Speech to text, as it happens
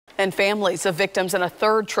And families of victims in a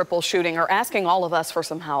third triple shooting are asking all of us for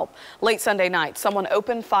some help. Late Sunday night, someone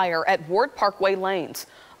opened fire at Ward Parkway lanes.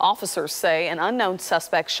 Officers say an unknown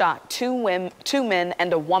suspect shot two men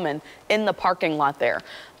and a woman in the parking lot there.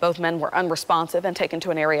 Both men were unresponsive and taken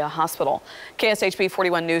to an area hospital. KSHB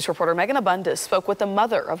 41 News reporter Megan Abundis spoke with the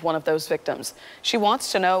mother of one of those victims. She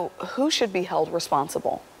wants to know who should be held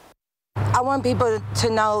responsible. I want people to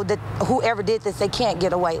know that whoever did this, they can't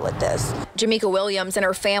get away with this. Jamaica Williams and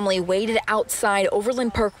her family waited outside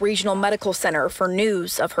Overland Park Regional Medical Center for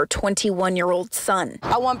news of her 21-year-old son.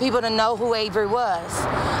 I want people to know who Avery was.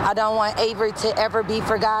 I don't want Avery to ever be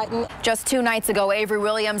forgotten. Just 2 nights ago, Avery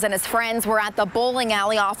Williams and his friends were at the bowling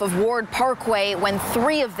alley off of Ward Parkway when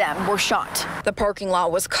 3 of them were shot. The parking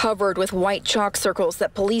lot was covered with white chalk circles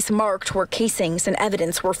that police marked where casings and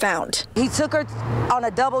evidence were found. He took her on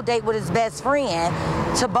a double date with his best friend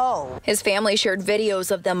to bowl. His family shared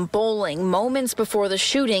videos of them bowling moments before the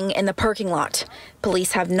shooting in the parking lot.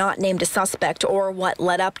 Police have not named a suspect or what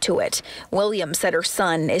led up to it. Williams said her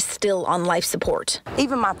son is still on life support.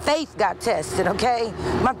 Even my faith got tested, okay?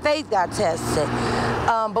 My faith got tested.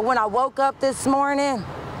 But when I woke up this morning,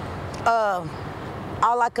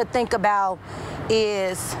 all I could think about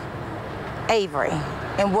is Avery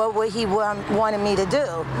and what would he wanted me to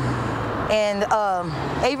do. And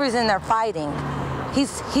Avery's in there fighting.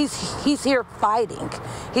 He's here fighting.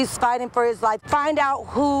 He's fighting for his life. Find out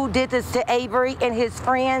who did this to Avery and his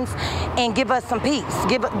friends and give us some peace.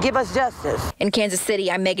 Give us justice. In Kansas City,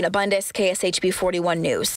 I'm Megan Abundis, KSHB 41 News.